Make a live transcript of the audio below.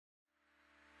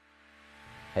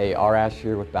Hey, ARASH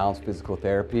here with Balanced Physical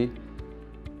Therapy.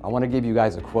 I want to give you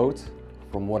guys a quote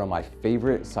from one of my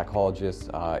favorite psychologists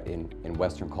in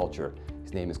Western culture.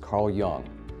 His name is Carl Jung.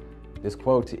 This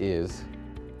quote is,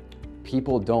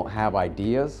 "People don't have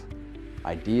ideas,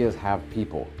 ideas have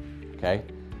people." Okay?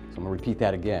 So I'm going to repeat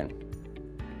that again.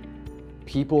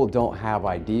 People don't have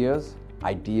ideas,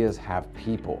 ideas have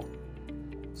people.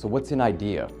 So what's an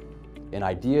idea? An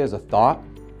idea is a thought.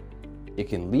 It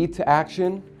can lead to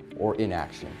action or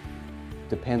inaction.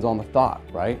 Depends on the thought,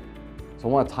 right? So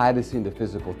I want to tie this into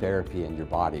physical therapy and your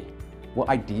body. What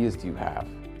ideas do you have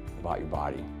about your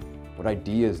body? What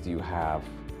ideas do you have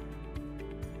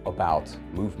about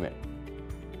movement?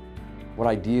 What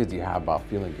ideas do you have about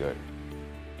feeling good?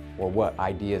 Or what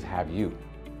ideas have you,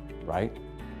 right?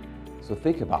 So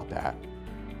think about that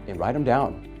and write them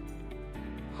down.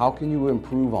 How can you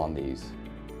improve on these?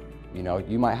 You know,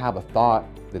 you might have a thought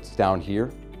that's down here,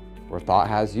 or a thought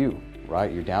has you,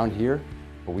 right? You're down here,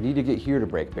 but we need to get here to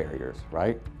break barriers,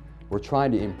 right? We're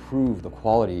trying to improve the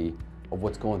quality of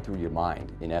what's going through your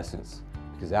mind, in essence,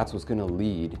 because that's what's gonna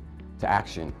lead to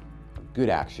action, good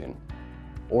action,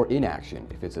 or inaction,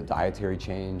 if it's a dietary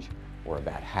change or a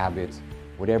bad habit,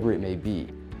 whatever it may be.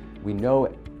 We know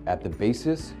at the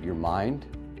basis, your mind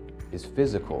is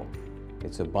physical.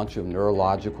 It's a bunch of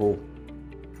neurological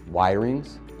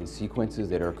wirings and sequences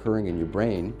that are occurring in your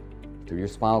brain through your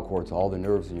spinal cord to all the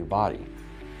nerves in your body,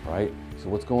 right? So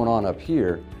what's going on up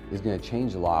here is going to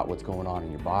change a lot what's going on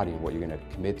in your body and what you're going to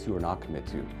commit to or not commit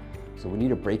to. So we need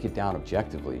to break it down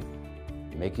objectively,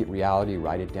 make it reality,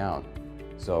 write it down.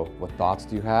 So what thoughts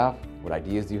do you have? What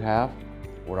ideas do you have?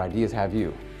 What ideas have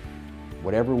you?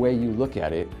 Whatever way you look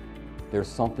at it, there's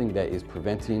something that is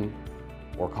preventing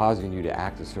or causing you to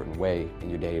act a certain way in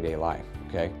your day-to-day life,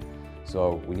 okay?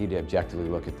 So we need to objectively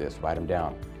look at this, write them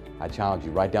down. I challenge you,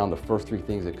 write down the first 3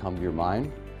 things that come to your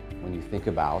mind when you think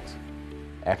about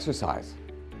exercise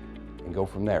and go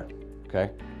from there,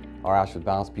 okay? ARASH with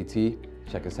Balanced PT.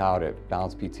 Check us out at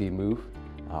Balanced PT Move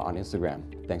on Instagram.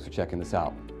 Thanks for checking this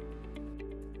out.